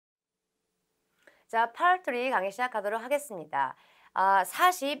자, Part 3 강의 시작하도록 하겠습니다.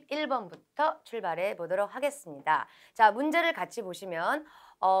 41번부터 출발해 보도록 하겠습니다. 자, 문제를 같이 보시면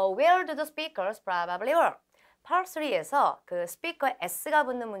Where do the speakers probably work? Part 3에서 그 스피커에 S가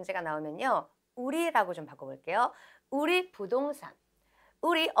붙는 문제가 나오면요. 우리라고 좀 바꿔볼게요. 우리 부동산,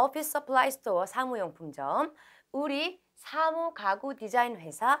 우리 오피스 서플라이 스토어 사무용품점, 우리 사무 가구 디자인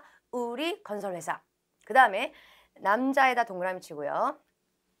회사, 우리 건설 회사. 그 다음에 남자에다 동그라미 치고요.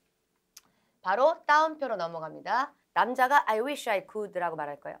 바로 따옴표로 넘어갑니다. 남자가 I wish I could라고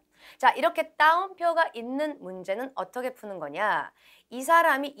말할 거예요. 자, 이렇게 따옴표가 있는 문제는 어떻게 푸는 거냐? 이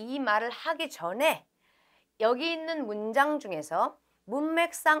사람이 이 말을 하기 전에 여기 있는 문장 중에서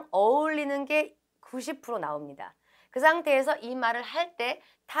문맥상 어울리는 게 90% 나옵니다. 그 상태에서 이 말을 할 때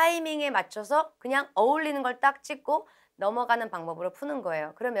타이밍에 맞춰서 그냥 어울리는 걸 딱 찍고 넘어가는 방법으로 푸는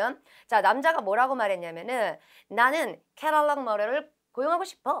거예요. 그러면 자, 남자가 뭐라고 말했냐면은 나는 캐럴락 머레를 고용하고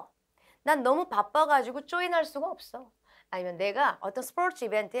싶어. 난 너무 바빠가지고 조인할 수가 없어. 아니면 내가 어떤 스포츠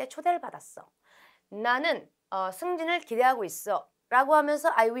이벤트에 초대를 받았어. 나는 승진을 기대하고 있어. 라고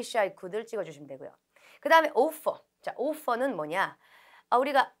하면서 I wish I could를 찍어주시면 되고요. 그 다음에 offer. 자, offer는 뭐냐?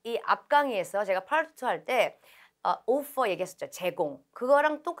 우리가 이 앞 강의에서 제가 Part 2 할 때 offer 얘기했었죠. 제공.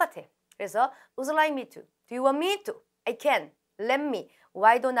 그거랑 똑같아. 그래서 would you like me to? Do you want me to? I can. Let me.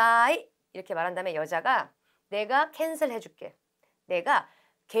 Why don't I? 이렇게 말한 다음에 여자가 내가 캔슬 해줄게. 내가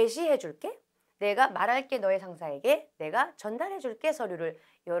게시해줄게. 내가 말할게 너의 상사에게. 내가 전달해줄게 서류를.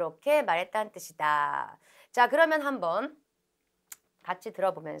 이렇게 말했다는 뜻이다. 자, 그러면 한번 같이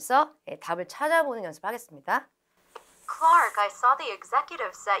들어보면서 답을 찾아보는 연습하겠습니다. Clark, I saw the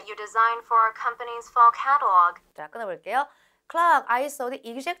executive set you designed for our company's fall catalog. 자, 끊어볼게요. Clark, I saw the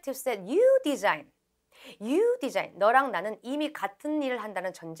executive set you design. You design. 너랑 나는 이미 같은 일을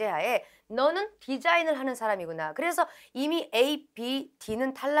한다는 전제하에 너는 디자인을 하는 사람이구나. 그래서 이미 A, B,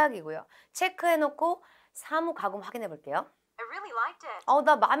 D는 탈락이고요. 체크해놓고 사무 가공 확인해 볼게요. I really liked it.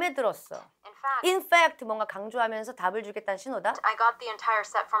 나 마음에 들었어. In fact, 뭔가 강조하면서 답을 주겠다는 신호다. I got the entire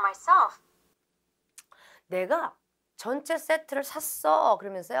set for myself. 내가 전체 세트를 샀어.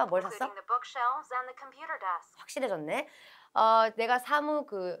 그러면서요. 뭘 샀어? Including the bookshelves and the computer desk. 확실해졌네. 내가 사무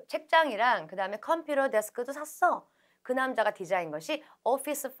그 책장이랑 그 다음에 컴퓨터 데스크도 샀어. 그 남자가 디자인 것이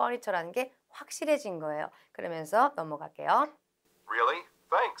오피스 퍼니처라는 게 확실해진 거예요. 그러면서 넘어갈게요. Really?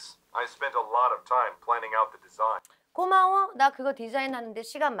 Thanks. I spent a lot of time planning out the design. 고마워. 나 그거 디자인하는데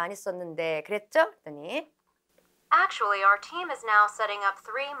시간 많이 썼는데. 그랬죠? 그랬더니 Actually, our team is now setting up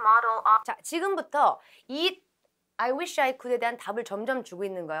 3 model 자, 지금부터 이 I wish I could에 대한 답을 점점 주고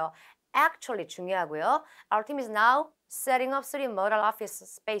있는 거예요. Actually 중요하고요. Our team is now setting up 3 model office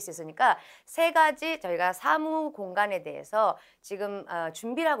spaces니까 세 가지 저희가 사무 공간에 대해서 지금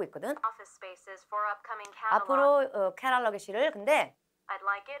준비를 하고 있거든. office spaces for upcoming catalog. 앞으로 캐럴럭의 시를 근데 I'd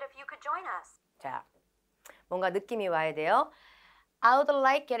like it if you could join us. 자, 뭔가 느낌이 와야 돼요. I would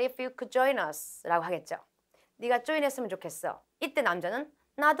like it if you could join us 라고 하겠죠. 네가 조인했으면 좋겠어. 이때 남자는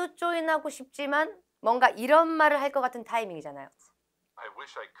나도 조인하고 싶지만 뭔가 이런 말을 할 것 같은 타이밍이잖아요. I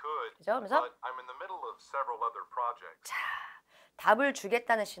wish I could, 그죠? 그래서 but I'm in the middle of several other projects. 자, 답을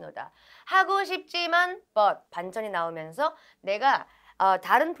주겠다는 신호다. 하고 싶지만 but 반전이 나오면서 내가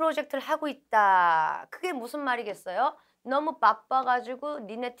다른 프로젝트를 하고 있다. 그게 무슨 말이겠어요? 너무 바빠가지고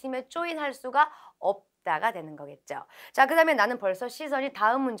니네 팀에 조인할 수가 없다가 되는 거겠죠. 자, 그 다음에 나는 벌써 시선이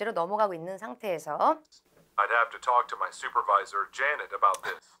다음 문제로 넘어가고 있는 상태에서 I'd have to talk to my supervisor, Janet, about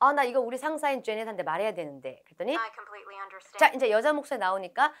this. 나 이거 우리 상사인 제넷한테 말해야 되는데 그랬더니 I completely understand. 자, 이제 여자 목소리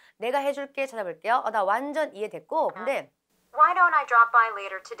나오니까 내가 해줄게 찾아볼게요. 나 완전 이해됐고 근데 Why don't I drop by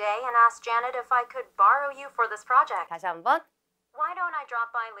later today and ask Janet if I could borrow you for this project? 다시 한번 Why don't I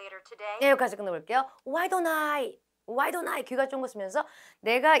drop by later today? 여기까지 끊어볼게요. Why don't I 귀가 쫑긋 쓰면서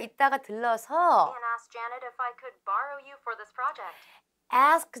내가 이따가 들러서 And ask Janet if I could borrow you for this project.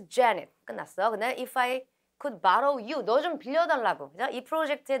 ask Janet 끝났어. 근데 if I could borrow you 너 좀 빌려달라고. 그죠? 이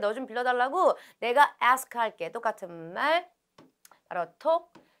프로젝트에 너 좀 빌려달라고 내가 ask 할게. 똑같은 말 바로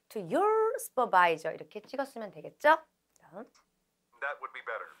talk to your supervisor 이렇게 찍었으면 되겠죠? That would be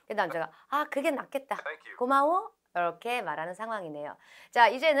better. 그 남자가 그게 낫겠다. Thank you. 고마워. 이렇게 말하는 상황이네요. 자,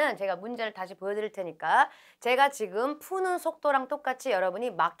 이제는 제가 문제를 다시 보여드릴 테니까 제가 지금 푸는 속도랑 똑같이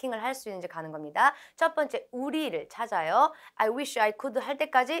여러분이 마킹을 할 수 있는지 가는 겁니다. 첫 번째, 우리를 찾아요. I wish I could 할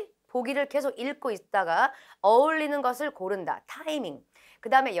때까지 보기를 계속 읽고 있다가 어울리는 것을 고른다. 타이밍. 그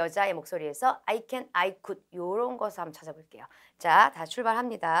다음에 여자의 목소리에서 I can, I could 이런 것을 한번 찾아볼게요. 자, 다시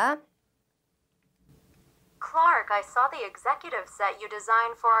출발합니다. Clark, I saw the executive set you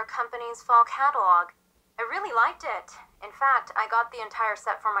designed for our company's fall catalog. I really liked it. In fact, I got the entire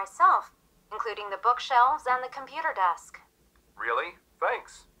set for myself, including the bookshelves and the computer desk. Really?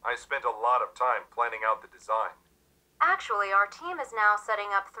 Thanks. I spent a lot of time planning out the design. Actually, our team is now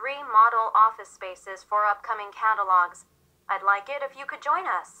setting up 3 model office spaces for upcoming catalogs. I'd like it if you could join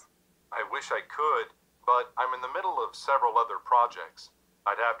us. I wish I could, but I'm in the middle of several other projects.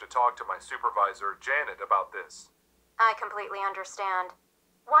 I'd have to talk to my supervisor, Janet, about this. I completely understand.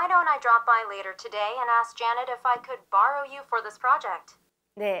 Why don't I drop by later today and ask Janet if I could borrow you for this project?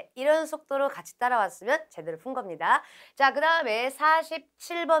 네, 이런 속도로 같이 따라왔으면 제대로 푼 겁니다. 자, 그 다음에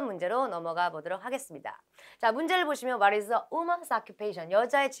 47번 문제로 넘어가 보도록 하겠습니다. 자, 문제를 보시면 What is a woman's occupation?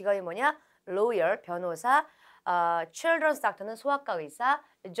 여자의 직업이 뭐냐? lawyer, 변호사, children's doctor는 소아과 의사,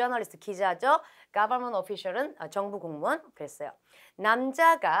 journalist, 기자죠. government official은 정부 공무원 그랬어요.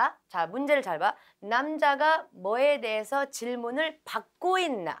 남자가, 자, 문제를 잘 봐. 남자가 뭐에 대해서 질문을 받고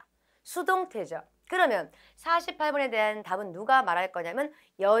있나? 수동태죠. 그러면 48번에 대한 답은 누가 말할 거냐면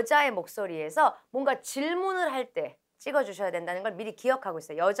여자의 목소리에서 뭔가 질문을 할 때 찍어주셔야 된다는 걸 미리 기억하고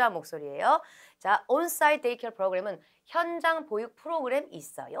있어요. 여자 목소리예요. 자, on-site daycare 프로그램은 현장 보육 프로그램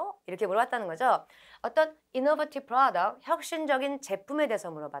있어요? 이렇게 물어봤다는 거죠. 어떤 innovative product, 혁신적인 제품에 대해서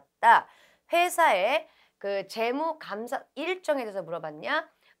물어봤다. 회사의 그 재무 감사 일정에 대해서 물어봤냐?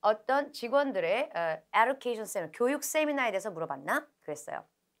 어떤 직원들의 education seminar, 교육 세미나에 대해서 물어봤나? 그랬어요.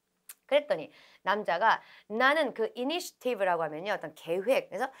 그랬더니 남자가 나는 그 initiative라고 하면요. 어떤 계획.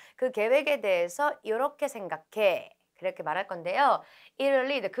 그래서 그 계획에 대해서 이렇게 생각해. 그렇게 말할 건데요. It will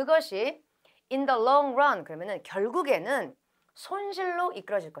lead. 그것이 in the long run. 그러면은 결국에는 손실로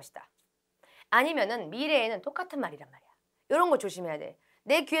이끌어질 것이다. 아니면은 미래에는 똑같은 말이란 말이야. 이런 거 조심해야 돼.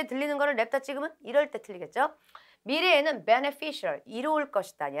 내 귀에 들리는 거를 냅다 찍으면 이럴 때 틀리겠죠? 미래에는 beneficial. 이로울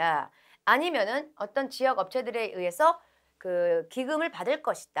것이다냐. 아니면은 어떤 지역 업체들에 의해서 그 기금을 받을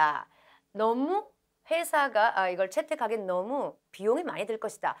것이다. 너무 회사가 이걸 채택하기엔 너무 비용이 많이 들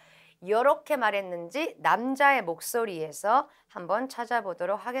것이다. 이렇게 말했는지 남자의 목소리에서 한번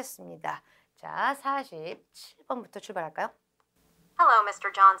찾아보도록 하겠습니다. 자, 47번부터 출발할까요? Hello,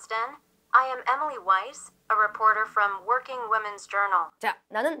 Mr. Johnston. I am Emily Weiss, a reporter from Working Women's Journal. 자,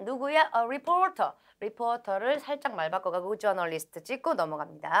 나는 누구야? A reporter. 리포터를 살짝 말 바꿔가고 저널리스트 찍고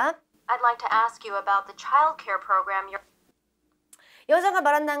넘어갑니다. I'd like to ask you about the childcare program you're... 여자가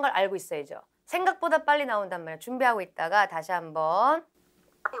말한다는 걸 알고 있어야죠. 생각보다 빨리 나온단 말이에요. 준비하고 있다가 다시 한번.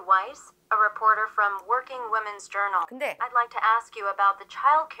 Emily Weiss, a reporter from Working Women's Journal. 근데 I'd like to ask you about the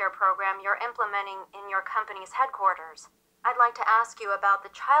childcare program you're implementing in your company's headquarters. I'd like to ask you about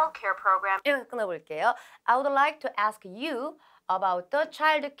the childcare program. 이거 끊어볼게요. I would like to ask you about the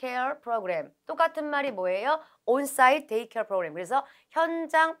childcare program. 똑같은 말이 뭐예요? on-site daycare program. 그래서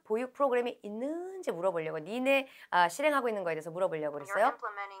현장 보육 프로그램이 있는지 물어보려고 니네 실행하고 있는 거에 대해서 물어보려고 You're 그랬어요.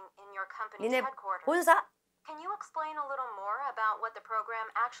 implementing in your company's 니네 headquarters. 본사. Can you explain a little more about what the program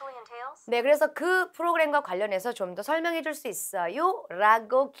actually entails? 네, 그래서 그 프로그램과 관련해서 좀 더 설명해 줄 수 있어요?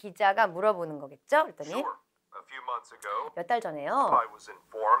 라고 기자가 물어보는 거겠죠? 그랬더니 Sure. A few months ago, 몇 달 전에요. I was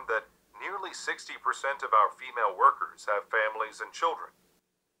informed that nearly 60% of our female workers have families and children.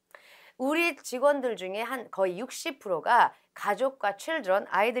 우리 직원들 중에 한 거의 60%가 가족과 children,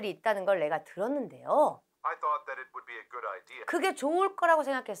 아이들이 있다는 걸 내가 들었는데요. I thought that it would be a good idea 그게 좋을 거라고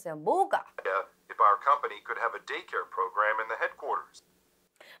생각했어요. 뭐가? if our company could have a daycare program in the headquarters.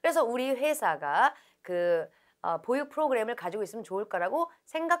 그래서 우리 회사가 그 보육 프로그램을 가지고 있으면 좋을 거라고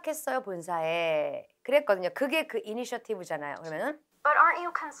생각했어요, 본사에. 그랬거든요. 그게 그 이니셔티브잖아요. 그러면은 But aren't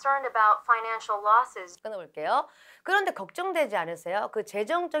you concerned about financial losses 끊어볼게요. 그런데 걱정되지 않으세요? 그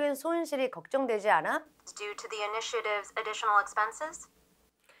재정적인 손실이 걱정되지 않아? due to the initiative's additional expenses?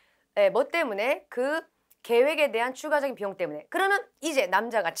 네, 뭐 때문에? 그 계획에 대한 추가적인 비용 때문에. 그러면 이제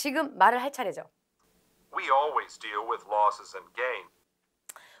남자가 지금 말을 할 차례죠. We always deal with losses and gain,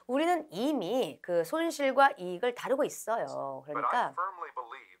 우리는 이미 그 손실과 이익을 다루고 있어요. but I 그러니까 firmly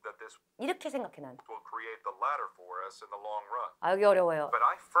believe that this 이렇게 생각해 난. will create the latter for us in the long run. 아, 여기 어려워요. But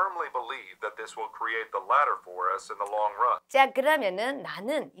I firmly believe that this will create the latter for us in the long run. 자, 그러면은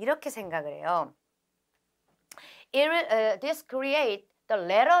나는 이렇게 생각을 해요. It will, this create the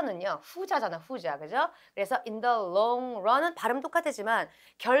latter는요. 후자잖아, 후자. 그죠? 그래서 in the long run은 발음 똑같지만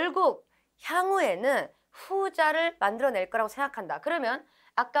결국 향후에는 후자를 만들어낼 거라고 생각한다. 그러면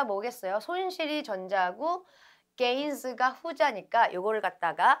아까 뭐겠어요? 손실이 전자고 gains가 후자니까 요거를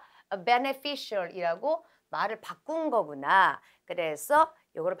갖다가 beneficial이라고 말을 바꾼 거구나. 그래서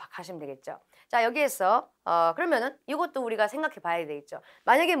요거를 하시면 되겠죠. 자, 여기에서 그러면은 이것도 우리가 생각해 봐야 되겠죠.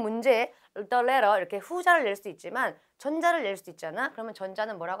 만약에 문제에 the latter 이렇게 후자를 낼 수도 있지만 전자를 낼 수도 있잖아. 그러면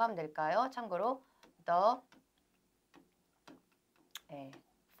전자는 뭐라고 하면 될까요? 참고로 the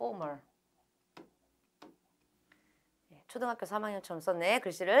former 초등학교 3학년처럼 썼네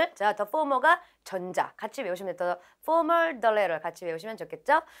글씨를. 자, the former가 전자 같이 외우시면 the former, the latter 같이 외우시면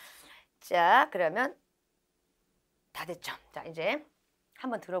좋겠죠? 자, 그러면 다 됐죠? 자, 이제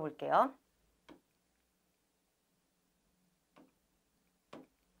한번 들어볼게요.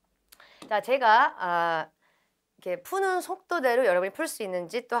 자, 제가 이렇게 푸는 속도대로 여러분이 풀 수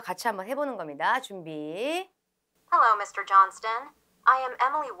있는지 또 같이 한번 해보는 겁니다. 준비. Hello, Mr. Johnston. I am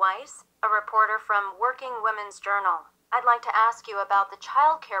Emily Weiss, a reporter from Working Women's Journal. I'd like to ask you about the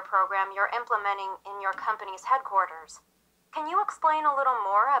child care program you're implementing in your company's headquarters. Can you explain a little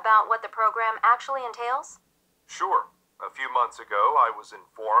more about what the program actually entails? Sure. A few months ago, I was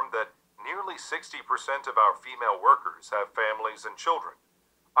informed that nearly 60% of our female workers have families and children.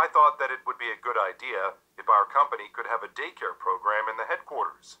 I thought that it would be a good idea if our company could have a daycare program in the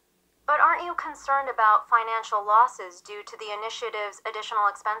headquarters. But aren't you concerned about financial losses due to the initiative's additional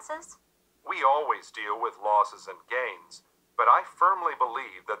expenses? We always deal with losses and gains, but I firmly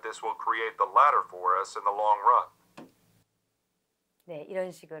believe that this will create the latter for us in the long run. 네,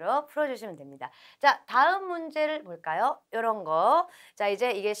 이런 식으로 풀어주시면 됩니다. 자, 다음 문제를 볼까요? 이런 거. 자,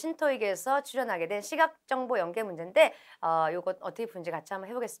 이제 이게 신토익에서 출연하게 된 시각정보 연계 문제인데 요거 어떻게 푸는지 같이 한번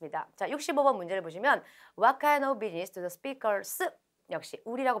해보겠습니다. 자, 65번 문제를 보시면 What kind of business do the speakers? 역시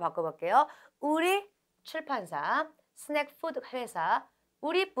우리라고 바꿔볼게요. 우리 출판사, 스낵푸드 회사,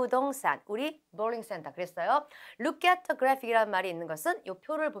 우리 부동산, 우리 볼링센터 그랬어요. Look at the graphic이라는 말이 있는 것은 이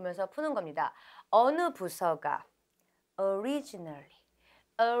표를 보면서 푸는 겁니다. 어느 부서가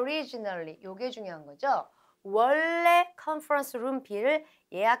originally 요게 중요한 거죠. 원래 컨퍼런스 룸 B를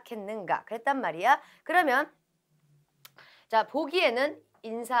예약했는가 그랬단 말이야. 그러면 자 보기에는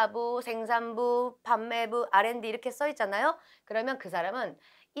인사부, 생산부, 판매부, R&D 이렇게 써 있잖아요. 그러면 그 사람은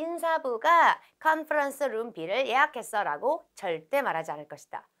인사부가 컨퍼런스 룸 B를 예약했어 라고 절대 말하지 않을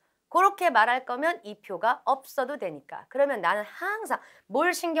것이다. 그렇게 말할 거면 이 표가 없어도 되니까. 그러면 나는 항상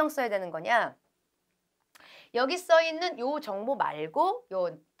뭘 신경 써야 되는 거냐. 여기 써 있는 요 정보 말고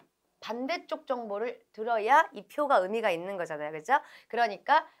요 반대쪽 정보를 들어야 이 표가 의미가 있는 거잖아요. 그죠?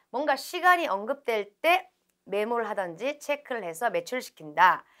 그러니까 뭔가 시간이 언급될 때 메모를 하든지 체크를 해서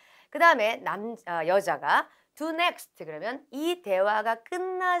매출시킨다. 그 다음에 여자가 do next 그러면 이 대화가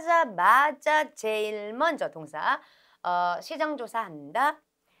끝나자마자 제일 먼저 동사 시장조사한다.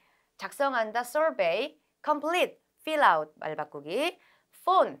 작성한다. survey, complete, fill out 말 바꾸기.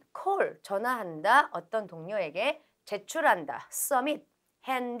 phone, call, 전화한다. 어떤 동료에게 제출한다. submit,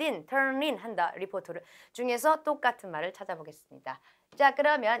 hand in, turn in 한다. 리포트를 중에서 똑같은 말을 찾아보겠습니다. 자,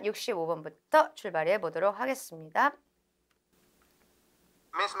 그러면 65번부터 출발해 보도록 하겠습니다.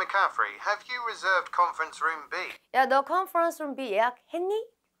 Miss McCaffrey, have you reserved conference room B? 야, 너 컨퍼런스 룸 B 예약했니?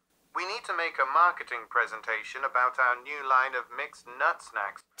 We need to make a marketing presentation about our new line of mixed nut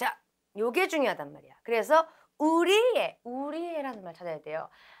snacks. 자, 요게 중요하단 말이야. 그래서 우리의라는 말 찾아야 돼요.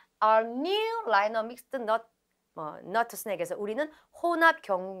 Our new line of mixed nut snack에서 우리는 혼합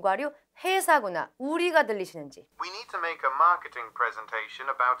견과류 회사구나. 우리가 들리시는지. We need to make a marketing presentation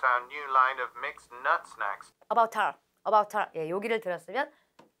about our new line of mixed nut snacks. About her. 예, 여기를 들었으면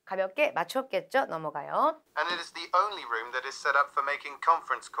가볍게 맞췄겠죠? 넘어가요. And it is the only room that is set up for making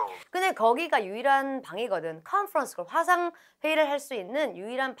conference calls. 근데 거기가 유일한 방이거든. 컨퍼런스 콜, 화상 회의를 할 수 있는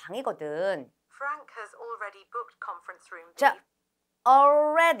유일한 방이거든. Frank has already booked conference room B. 자,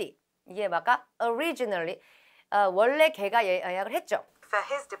 already. 이게 뭐가? originally. 원래 걔가 예약을 했죠. For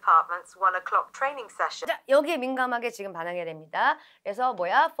his department's 1 o'clock training session. 자, 여기에 민감하게 지금 반응해야 됩니다. 그래서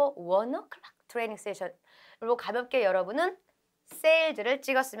뭐야? For 1 o'clock training session. 그리고 가볍게 여러분은 세일즈를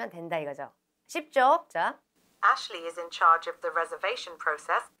찍었으면 된다 이거죠. 쉽죠? 자, Ashley is in charge of the reservation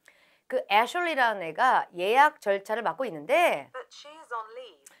process. 그 애슐리라는 애가 예약 절차를 맡고 있는데 But she is on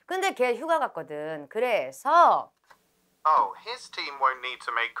leave. 근데 걔 휴가 갔거든. 그래서 Oh, his team won't need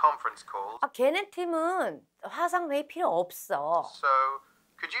to make conference calls. 걔네 팀은 화상회의 필요 없어. So,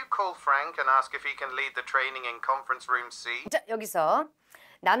 could you call Frank and ask if he can lead the training in conference room C? 자, 여기서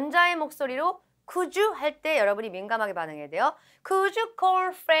남자의 목소리로 could you 할 때 여러분이 민감하게 반응해야 돼요. Could you call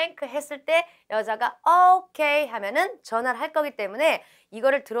Frank 했을 때 여자가 okay 하면은 전화를 할 거기 때문에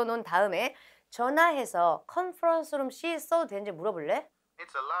이거를 들어놓은 다음에 전화해서 컨퍼런스 룸 C 써도 되는지 물어볼래?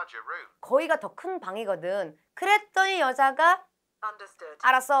 It's a larger room. 거기가 더 큰 방이거든. 그랬더니 여자가 Understood.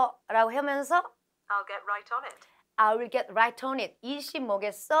 알았어 라고 하면서 I'll get right on it. I will get right on it. 일시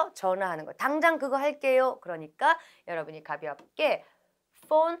뭐겠어? 전화하는 거. 당장 그거 할게요. 그러니까 여러분이 가볍게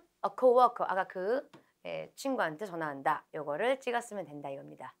phone a coworker. 아까 그 친구한테 전화한다. 요거를 찍었으면 된다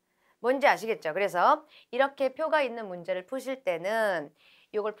이겁니다. 뭔지 아시겠죠? 그래서 이렇게 표가 있는 문제를 푸실 때는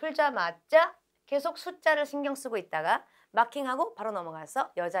요걸 풀자마자 계속 숫자를 신경 쓰고 있다가 마킹하고 바로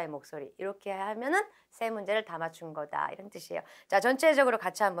넘어가서 여자의 목소리. 이렇게 하면은 세 문제를 다 맞춘 거다. 이런 뜻이에요. 자, 전체적으로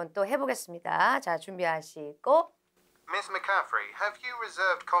같이 한번 또 해보겠습니다. 자, 준비하시고. Miss McCaffrey, have you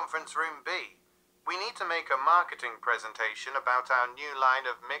reserved conference room B? We need to make a marketing presentation about our new line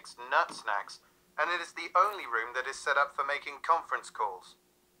of mixed nut snacks, and it is the only room that is set up for making conference calls.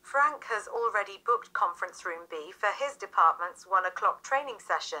 Frank has already booked conference room B for his department's 1 o'clock training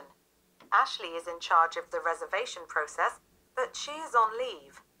session. Ashley is in charge of the reservation process, but she is on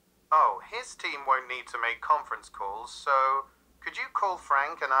leave. Oh, his team won't need to make conference calls, so could you call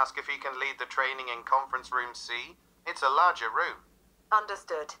Frank and ask if he can lead the training in conference room C? It's a larger room.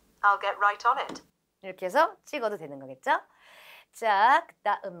 Understood. I'll get right on it. 이렇게 해서 찍어도 되는 거겠죠? 자, 그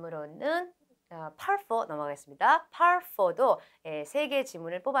다음으로는 Part 4 넘어가겠습니다. Part 4도 3개의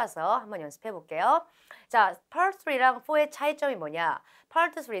지문을 뽑아서 한번 연습해 볼게요. 자, Part 3랑 4의 차이점이 뭐냐?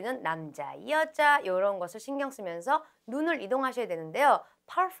 Part 3는 남자, 여자 이런 것을 신경 쓰면서 눈을 이동하셔야 되는데요.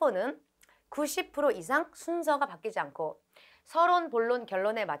 Part 4는 90% 이상 순서가 바뀌지 않고 서론, 본론,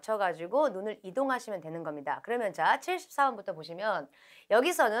 결론에 맞춰가지고 눈을 이동하시면 되는 겁니다. 그러면 자, 74번부터 보시면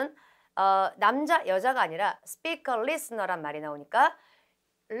여기서는 남자, 여자가 아니라 speaker, listener란 말이 나오니까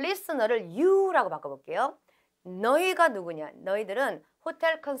listener를 you라고 바꿔볼게요. 너희가 누구냐? 너희들은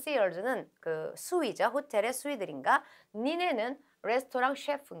호텔 컨시어즈는 그 수위죠. 호텔의 수위들인가? 니네는 레스토랑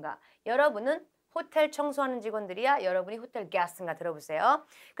셰프인가? 여러분은 호텔 청소하는 직원들이야? 여러분이 호텔 게스트인가? 들어보세요.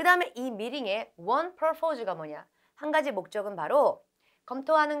 그 다음에 이 미팅의 one purpose가 뭐냐? 한 가지 목적은 바로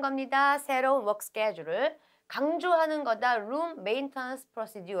검토하는 겁니다. 새로운 워크 스케줄을 강조하는 거다. room maintenance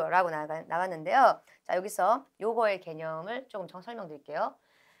procedure라고 나왔는데요. 자, 여기서 요거의 개념을 조금 설명드릴게요.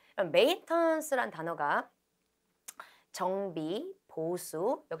 maintenance란 단어가 정비,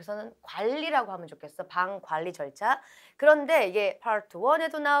 보수, 여기서는 관리라고 하면 좋겠어. 방 관리 절차. 그런데 이게 part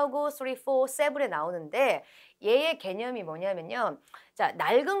 1에도 나오고 3, 4, 7에 나오는데 얘의 개념이 뭐냐면요. 자,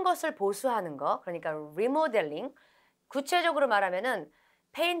 낡은 것을 보수하는 거, 그러니까 remodeling. 구체적으로 말하면은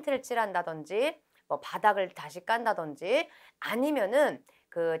페인트를 칠한다든지 뭐 바닥을 다시 깐다든지 아니면은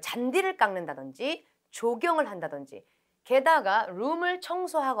그 잔디를 깎는다든지 조경을 한다든지 게다가 룸을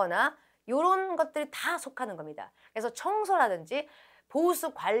청소하거나 이런 것들이 다 속하는 겁니다. 그래서 청소라든지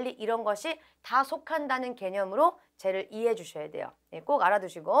보수 관리 이런 것이 다 속한다는 개념으로 쟤를 이해해 주셔야 돼요. 꼭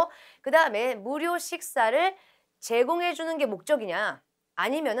알아두시고 그 다음에 무료 식사를 제공해 주는 게 목적이냐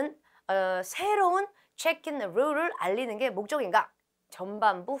아니면은 새로운 체크인 룰을 알리는 게 목적인가?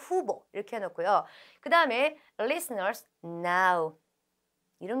 전반부 후보 이렇게 해놓고요. 그 다음에 listeners now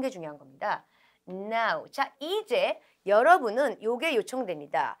이런 게 중요한 겁니다. now 자 이제 여러분은 요게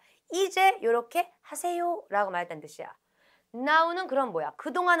요청됩니다. 이제 요렇게 하세요 라고 말했다는 뜻이야. now는 그럼 뭐야?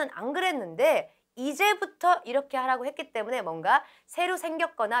 그동안은 안 그랬는데 이제부터 이렇게 하라고 했기 때문에 뭔가 새로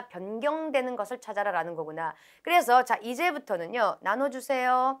생겼거나 변경되는 것을 찾아라 라는 거구나. 그래서 자 이제부터는요.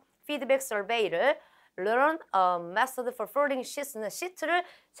 나눠주세요. 피드백 서베이를 Learn a method for forwarding sheets는 시트를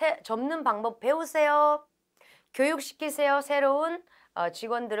접는 방법 배우세요. 교육시키세요. 새로운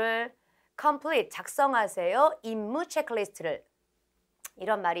직원들을 complete 작성하세요. 임무 체크리스트를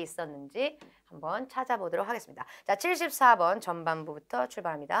이런 말이 있었는지 한번 찾아보도록 하겠습니다. 자, 74번 전반부부터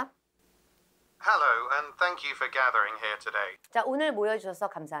출발합니다. Hello, and thank you for gathering here today. 자, 오늘 모여주셔서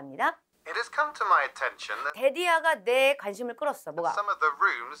감사합니다. It has come to my attention that 데디아가 내 관심을 끌었어. 뭐가? some of the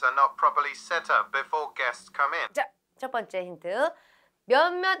rooms are not properly set up before guests come in. 자, 첫 번째 힌트.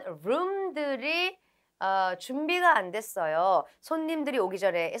 몇몇 룸들이 준비가 안 됐어요. 손님들이 오기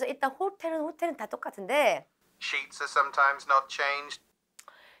전에. 그래서 일단 호텔은 다 똑같은데 Sheets are sometimes not changed,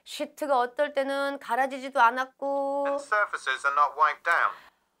 시트가 어떨 때는 갈아지지도 않았고 and surfaces are not wiped down.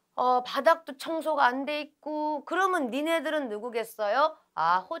 바닥도 청소가 안 돼 있고 그러면 니네들은 누구겠어요?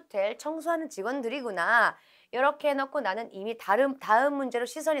 아, 호텔 청소하는 직원들이구나. 이렇게 해놓고 나는 이미 다음 문제로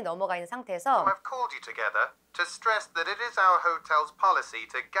시선이 넘어가 있는 상태에서 I've called you together to stress that it is our hotel's policy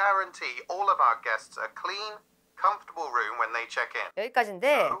to guarantee all of our guests a clean, comfortable room when they check in.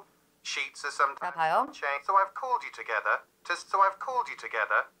 여기까지인데 Sheets are sometimes 자, 봐요. not changed, so I've called you together to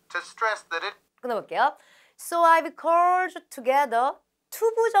stress that it 끊어볼게요. So I've called together.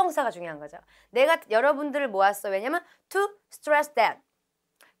 투부정사가 중요한 거죠. 내가 여러분들을 모았어. 왜냐면 to stress that.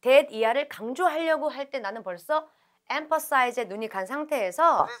 that 이하를 강조하려고 할 때 나는 벌써 emphasize에 눈이 간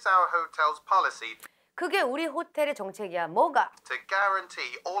상태에서 is our hotel's policy 그게 우리 호텔의 정책이야. 뭐가? to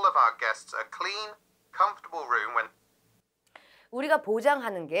guarantee all of our guests a clean, comfortable room when 우리가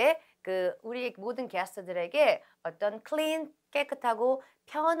보장하는 게 그 우리 모든 게스트들에게 어떤 clean, 깨끗하고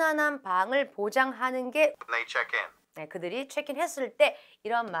편안한 방을 보장하는 게 they check in. 네, 그들이 체크인했을 때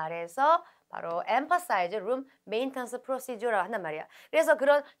이런 말에서 바로 emphasize room maintenance procedure라고 한단 말이야. 그래서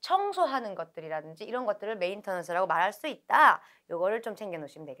그런 청소하는 것들이라든지 이런 것들을 maintenance라고 말할 수 있다. 요거를 좀 챙겨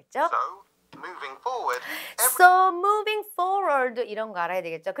놓으시면 되겠죠. So moving forward 이런 거 알아야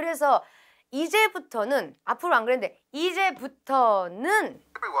되겠죠. 그래서 이제부터는 앞으로 안 그랬는데 이제부터는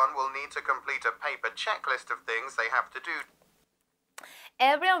Everyone will need to complete a paper checklist of things they have to do.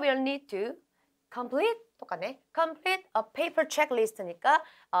 Everyone will need to complete 똑같네. Complete a paper checklist니까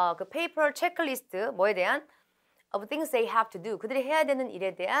그 paper checklist 뭐에 대한 of things they have to do 그들이 해야 되는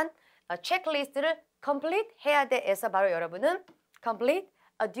일에 대한 checklist를 complete 해야 돼에서 바로 여러분은 complete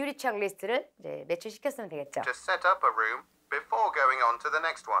a duty checklist를 이제 매치시켰으면 되겠죠. To set up a room before going on to the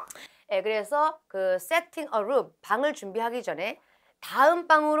next one. 예, 그래서 그 setting a room 방을 준비하기 전에 다음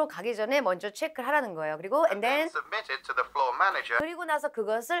방으로 가기 전에 먼저 체크를 하라는 거예요. 그리고 and then Submit it to the floor manager 그리고 나서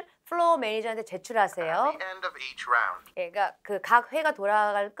그것을 플로어 매니저한테 제출하세요. at the end of each round. 예, 그러니까 그 각 회가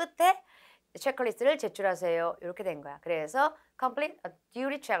돌아갈 끝에 체크리스트를 제출하세요. 이렇게 된 거야. 그래서 complete a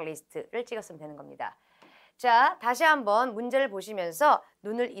duty checklist를 찍었으면 되는 겁니다. 자, 다시 한번 문제를 보시면서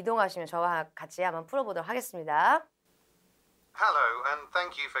눈을 이동하시면 저와 같이 한번 풀어보도록 하겠습니다. Hello, and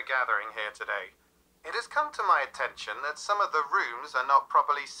thank you for gathering here today. It has come to my attention that some of the rooms are not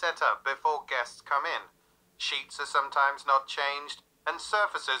properly set up before guests come in. Sheets are sometimes not changed, and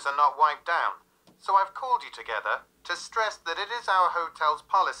surfaces are not wiped down. So I've called you together to stress that it is our hotel's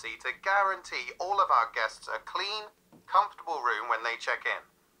policy to guarantee all of our guests a clean, comfortable room when they check in.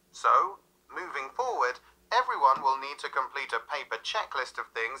 So, moving forward, everyone will need to complete a paper checklist of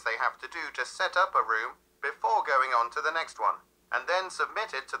things they have to do to set up a room before going on to the next one, and then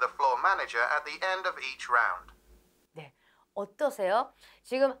submit it to the floor manager at the end of each round. 네, 어떠세요?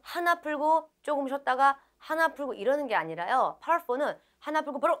 지금 하나 풀고 조금 쉬었다가 하나 풀고 이러는 게 아니라요. Part 4는 하나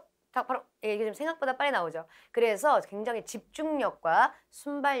풀고 바로 이게 좀 생각보다 빨리 나오죠. 그래서 굉장히 집중력과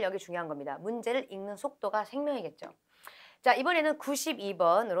순발력이 중요한 겁니다. 문제를 읽는 속도가 생명이겠죠. 자, 이번에는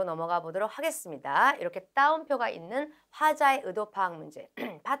 92번으로 넘어가 보도록 하겠습니다. 이렇게 따옴표가 있는 화자의 의도 파악 문제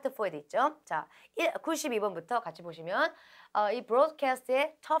파트 4에 있죠. 자, 92번부터 같이 보시면 이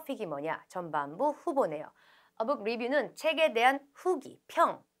브로드캐스트의 토픽이 뭐냐? 전반부 후보네요. 북 리뷰는 책에 대한 후기,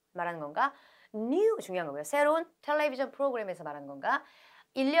 평 말하는 건가? new 중요한 거고요. 새로운 텔레비전 프로그램에서 말하는 건가?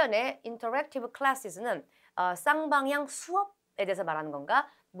 1년의 인터랙티브 클래스는 쌍방향 수업에 대해서 말하는 건가?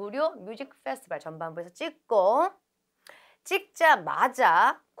 무료 뮤직 페스티벌 전반부에서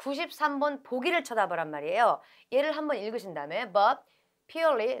찍자마자 93번 보기를 쳐다보란 말이에요. 얘를 한번 읽으신 다음에 but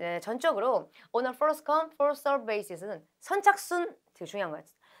purely 전적으로 on a first come first serve basis는 선착순 되게 중요한 거예요.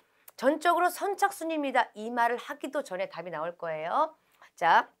 전적으로 선착순입니다. 이 말을 하기도 전에 답이 나올 거예요.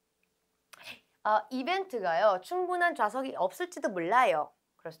 자, 이벤트가요. 충분한 좌석이 없을지도 몰라요.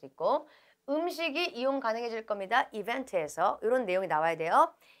 그럴 수도 있고 음식이 이용 가능해질 겁니다. 이벤트에서 이런 내용이 나와야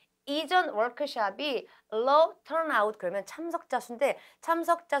돼요. 이전 워크숍이 low turnout 그러면 참석자 수인데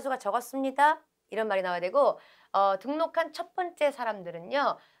참석자 수가 적었습니다. 이런 말이 나와야 되고 등록한 첫 번째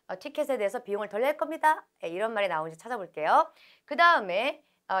사람들은요. 티켓에 대해서 비용을 덜 낼 겁니다. 이런 말이 나오는지 찾아볼게요. 그 다음에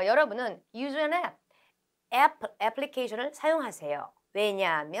여러분은 use an app 애플리케이션을 사용하세요.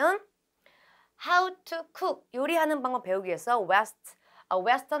 왜냐하면 how to cook 요리하는 방법 배우기 위해서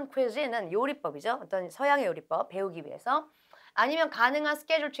western cuisine은 요리법이죠. 어떤 서양의 요리법 배우기 위해서 아니면 가능한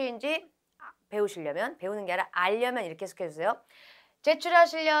스케줄 체인지 배우시려면 배우는 게 아니라 알려면 이렇게 해석해주세요.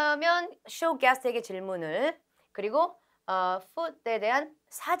 제출하시려면 show guest에게 질문을 그리고 food에 대한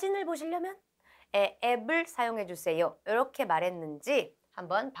사진을 보시려면 앱을 사용해 주세요. 이렇게 말했는지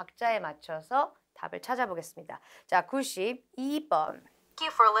한번 박자에 맞춰서 답을 찾아보겠습니다. 자, 92번. Thank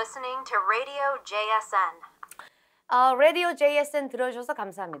you for listening to Radio JSN. Radio JSN 들어주셔서 I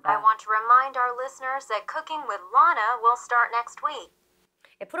감사합니다. want to remind our listeners that Cooking with Lana will start next week.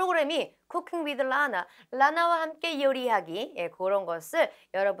 프로그램이 Cooking with Lana, 라나와 함께 요리하기 그런 것을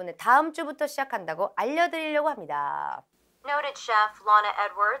여러분의 다음 주부터 시작한다고 알려드리려고 합니다. Noted chef Lana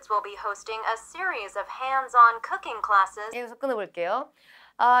Edwards will be hosting a series of hands-on cooking classes. 여기서 끊어볼게요.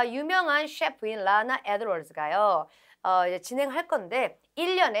 유명한 셰프인 라나 에드워즈가요. 이제 진행할 건데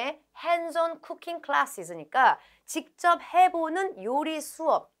 1년에 hands-on cooking classes니까 직접 해보는 요리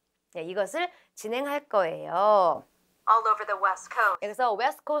수업 이것을 진행할 거예요. All over the West Coast. 그래서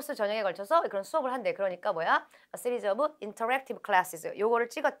웨스트 코스트 전역에 걸쳐서 그런 수업을 한대. 그러니까 뭐야? A series of interactive classes. 요거를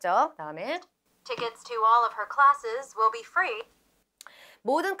찍었죠. 다음에 Tickets to all of her classes will be free,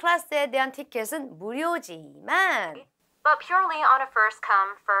 모든 클래스에 대한 티켓은 무료지만 but purely on a first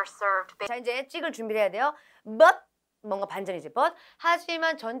come, first served 자 이제 찍을 준비를 해야 돼요. But 뭔가 반전이지. But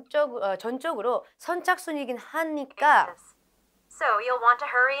하지만 전적으로 선착순이긴 하니까 basis. So you'll want to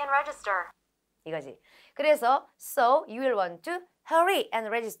hurry and register. 이거지. 그래서 so you will want to Hurry and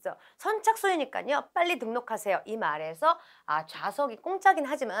register. 선착순이니까요. 빨리 등록하세요. 이 말에서 좌석이 공짜긴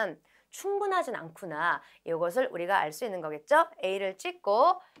하지만 충분하진 않구나. 이것을 우리가 알 수 있는 거겠죠? A를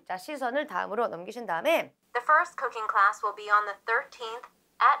찍고 자 시선을 다음으로 넘기신 다음에 The first cooking class will be on the 13th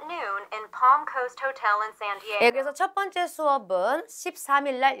at noon in Palm Coast Hotel in San Diego. 여기서 첫 번째 수업은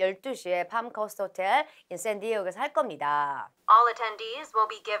 13일 날 12시에 Palm Coast Hotel in San Diego에서 할 겁니다. All attendees will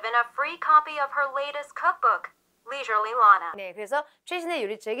be given a free copy of her latest cookbook, Leisurely Lana. 네, 그래서 최신의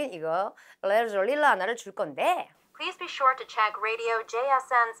요리책인 이거 Leisurely Lana를 줄 건데 Please be sure to check Radio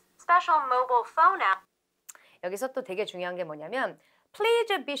JSN's special mobile phone app. 여기서 또 되게 중요한 게 뭐냐면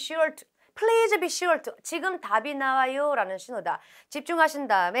Please be sure to 지금 답이 나와요 라는 신호다. 집중하신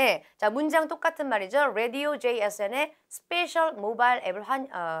다음에 자 문장 똑같은 말이죠. Radio JSN의 스페셜 모바일 앱을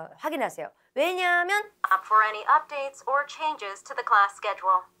확인하세요. 왜냐하면 App for any updates or changes to the class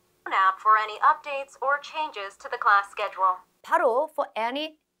schedule. App for any updates or changes to the class schedule. 바로 for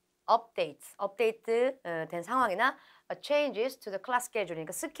any updates, 업데이트 된 상황이나 changes to the class schedule,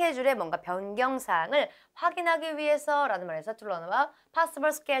 그러니까 스케줄에 뭔가 변경사항을 확인하기 위해서라는 말에서 to learn about possible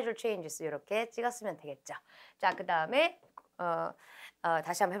schedule changes 이렇게 찍었으면 되겠죠. 자, 그 다음에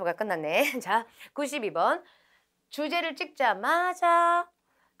다시 한번 해볼까요? 끝났네. 자, 92번 주제를 찍자마자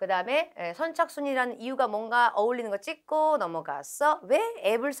그 다음에 선착순이라는 이유가 뭔가 어울리는 거 찍고 넘어갔어. 왜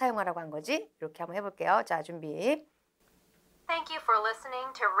앱을 사용하라고 한 거지? 이렇게 한번 해볼게요. 자, 준비. Thank you for listening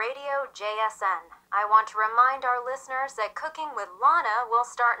to Radio JSN. I want to remind our listeners that Cooking with Lana will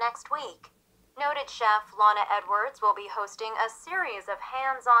start next week. Noted chef Lana Edwards will be hosting a series of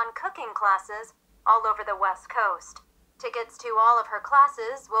hands-on cooking classes all over the West Coast. Tickets to all of her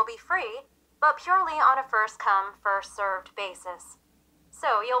classes will be free, but purely on a first-come, first-served basis.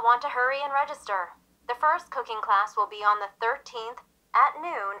 So you'll want to hurry and register. The first cooking class will be on the 13th at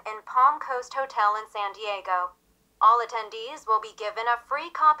noon in Palm Coast Hotel in San Diego. All attendees will be given a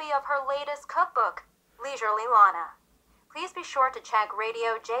free copy of her latest cookbook, Leisurely Lana. Please be sure to check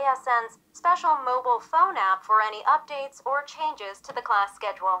Radio JSN's special mobile phone app for any updates or changes to the class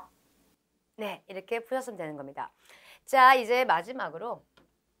schedule. 네, 이렇게 푸셨으면 되는 겁니다. 자, 이제 마지막으로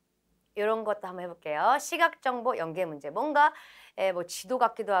이런 것도 한번 해볼게요. 시각정보 연계 문제. 뭔가 뭐 지도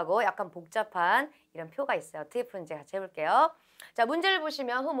같기도 하고 약간 복잡한 이런 표가 있어요. 어떻게 푸는지 같이 해볼게요. 자, 문제를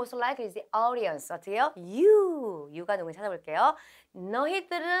보시면 Who most likely is the audience? 어떻게요? You가 누군지 찾아볼게요.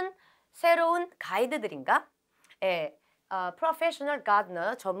 너희들은 새로운 가이드들인가? Professional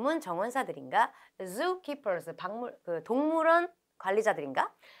gardener, 전문 정원사들인가? Zookeepers, 동물원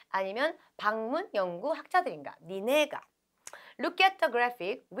관리자들인가? 아니면 방문 연구 학자들인가? 니네가. Look at the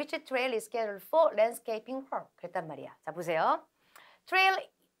graphic. Which trail is scheduled for landscaping work? 그랬단 말이야. 자, 보세요. Trail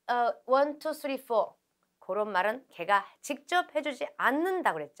 1, 2, 3, 4. 그런 말은 걔가 직접 해주지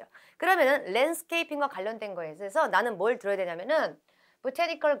않는다고 그랬죠. 그러면은 랜드스케이핑과 관련된 거에 있어서 나는 뭘 들어야 되냐면은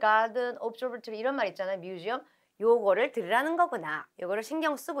Botanical Garden, Observatory 이런 말 있잖아요. 뮤지엄. 요거를 들으라는 거구나. 요거를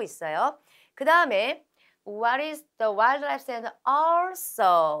신경 쓰고 있어요. 그 다음에 What is the wildlife center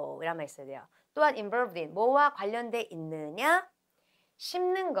also? 이란 말 있어야 돼요. 또한 involved in, 뭐와 관련돼 있느냐?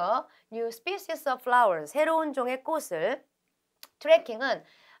 심는 거, new species of flowers, 새로운 종의 꽃을. 트래킹은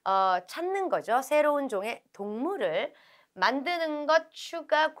찾는 거죠. 새로운 종의 동물을. 만드는 것,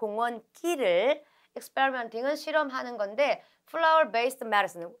 추가 공원 길을. experimenting은 실험하는 건데 flower based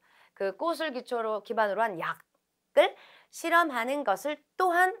medicine, 그 꽃을 기반으로 한 약을 실험하는 것을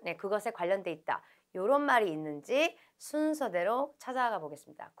또한 그것에 관련돼 있다. 이런 말이 있는지 순서대로 찾아가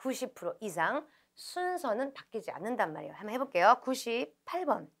보겠습니다. 90% 이상 순서는 바뀌지 않는단 말이에요. 한번 해볼게요.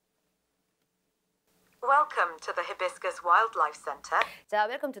 98번. Welcome to the Hibiscus Wildlife Centre, 자,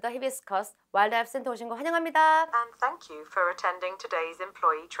 Welcome to the Hibiscus Wildlife Center 오신 거 환영합니다. and thank you for attending today's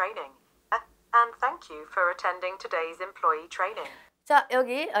employee training. And thank you for attending today's employee training. 자,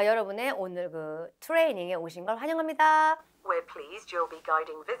 여기 여러분의 오늘 그 트레이닝에 오신 걸 환영합니다. We're pleased you'll be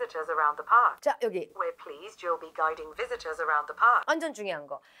guiding visitors around the park. 자, 여기 We're pleased you'll be guiding visitors around the park. 완전 중요한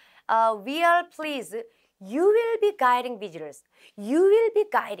거. We are pleased. You will be guiding visitors. You will be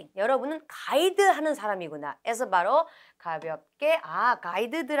guiding. 여러분은 가이드하는 사람이구나. 에서 바로 가볍게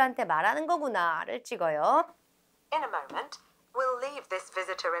가이드들한테 말하는 거구나를 찍어요. In a moment, we'll leave this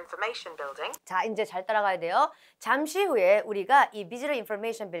visitor information building. 자, 이제 잘 따라가야 돼요. 잠시 후에 우리가 이 비지터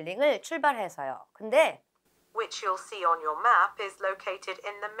인포메이션 빌딩을 출발해서요. 근데 Which you'll see on your map is located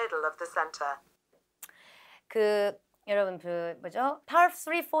in the middle of the center. 여러분 Part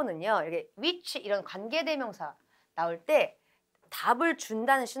 3, 4는요. 이렇게 which 이런 관계대명사 나올 때 답을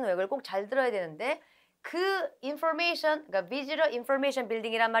준다는 신호예요. 이걸 꼭 잘 들어야 되는데 그 information, 그러니까 visitor information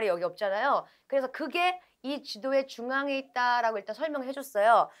building이란 말이 여기 없잖아요. 그래서 그게 이 지도의 중앙에 있다라고 일단 설명해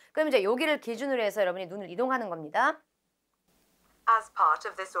줬어요. 그럼 이제 여기를 기준으로 해서 여러분이 눈을 이동하는 겁니다. As part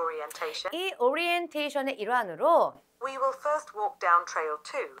of this orientation, 이 오리엔테이션의 일환으로 we will first walk down Trail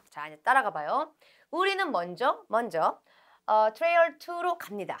 2. 자, 이제 따라가 봐요. 우리는 먼저 트레일 2로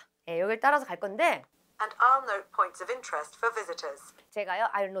갑니다. 예, 여기를 따라서 갈 건데 And I'll note points of interest for visitors. 제가요,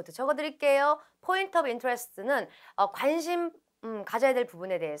 I'll note 적어드릴게요. Point of interest는 관심 가져야 될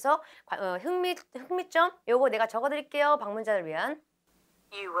부분에 대해서 흥미점 요거 내가 적어드릴게요. 방문자를 위한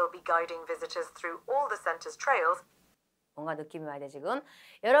You will be guiding visitors through all the center's trails, 뭔가 느낌이 와야 돼 지금.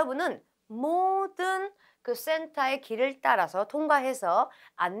 여러분은 모든 그 센터의 길을 따라서 통과해서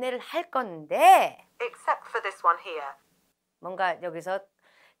안내를 할 건데 except for this one here. 뭔가 여기서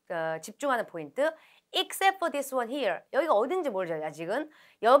집중하는 포인트. Except for this one here. 여기가 어딘지 모르죠 아직은.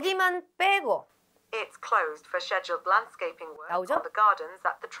 여기만 빼고 It's closed for scheduled landscaping work 나오죠? on the gardens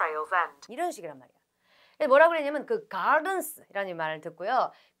at the trail's end. 이런 식이란 말이야. 뭐라고 그랬냐면 그 gardens라는 말을 듣고요.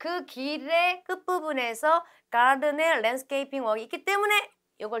 그 길의 끝부분에서 garden의 landscaping work이 있기 때문에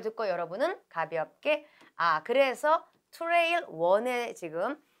이걸 듣고 여러분은 가볍게 그래서 트레일 1에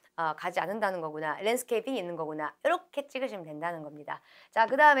지금 가지 않는다는 거구나. 랜스케이핑이 있는 거구나. 이렇게 찍으시면 된다는 겁니다. 자,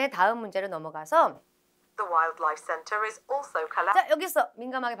 그 다음에 다음 문제로 넘어가서 The Wildlife Center is also 자, 여기서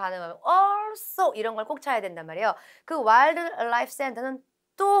민감하게 반응하면 also 이런 걸 꼭 쳐야 된단 말이에요. 그 Wildlife Center는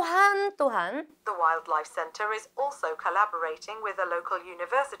또한 The Wildlife Center is also collaborating with a local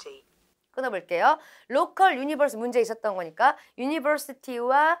university. 끊어볼게요. 로컬 유니버스 문제 있었던 거니까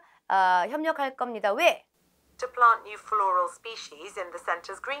유니버시티와 협력할 겁니다. 왜? To plant new floral species in the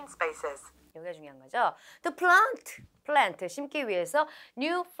center's green spaces. 이게 중요한 거죠. To plant, 심기 위해서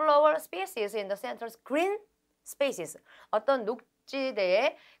new flower species in the center's green spaces. 어떤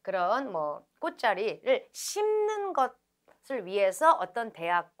녹지대에 그런 꽃자리를 심는 것을 위해서 어떤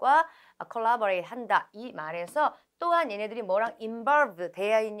대학과 collaborate 한다. 이 말에서 또한 얘네들이 뭐랑 involved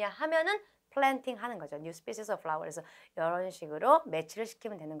되어 있냐 하면은 planting 하는 거죠. new species of flowers에서 이런 식으로 매치를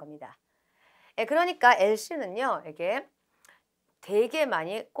시키면 되는 겁니다. 예, 그러니까 LC는요, 이게 되게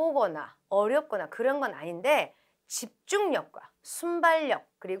많이 꼬거나 어렵거나 그런 건 아닌데 집중력과 순발력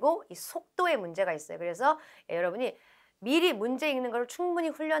그리고 이 속도의 문제가 있어요. 그래서 여러분이 미리 문제 읽는 걸 충분히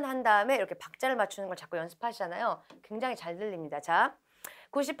훈련한 다음에 이렇게 박자를 맞추는 걸 자꾸 연습하시잖아요. 굉장히 잘 들립니다. 자,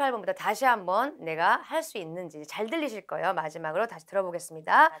 98번부터 다시 한번 내가 할 수 있는지 잘 들리실 거예요. 마지막으로 다시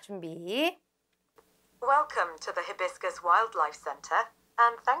들어보겠습니다. 자, 준비. Welcome to the Hibiscus Wildlife Center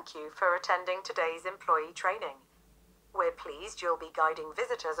and thank you for attending today's employee training. We're pleased you'll be guiding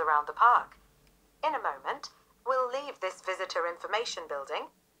visitors around the park. In a moment, we'll leave this visitor information building,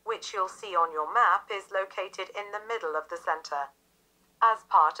 which you'll see on your map is located in the middle of the center. As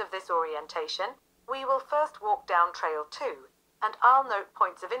part of this orientation, we will first walk down Trail 2, and I'll note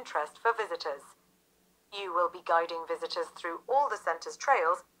points of interest for visitors. You will be guiding visitors through all the center's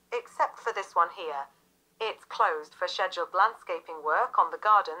trails, except for this one here. It's closed for scheduled landscaping work on the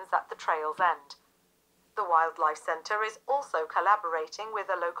gardens at the trail's end. The Wildlife Center is also collaborating with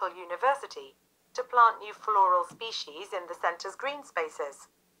a local university to plant new floral species in the center's green spaces.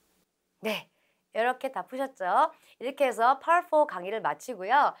 네, 이렇게 다 푸셨죠? 이렇게 해서 Part 4 강의를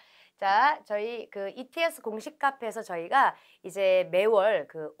마치고요. 자, 저희 그 ETS 공식 카페에서 저희가 이제 매월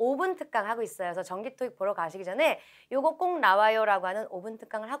그 5분 특강 하고 있어요. 그래서 정기 토익 보러 가시기 전에 요거 꼭 나와요라고 하는 5분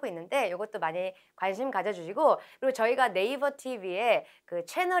특강을 하고 있는데 요것도 많이 관심 가져주시고 그리고 저희가 네이버 TV에 그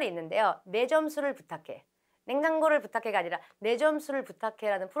채널이 있는데요. 내 점수를 부탁해. 냉장고를 부탁해가 아니라 내 점수를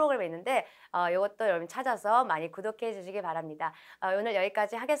부탁해라는 프로그램이 있는데 이것도 여러분 찾아서 많이 구독해 주시기 바랍니다. 오늘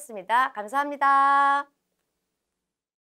여기까지 하겠습니다. 감사합니다.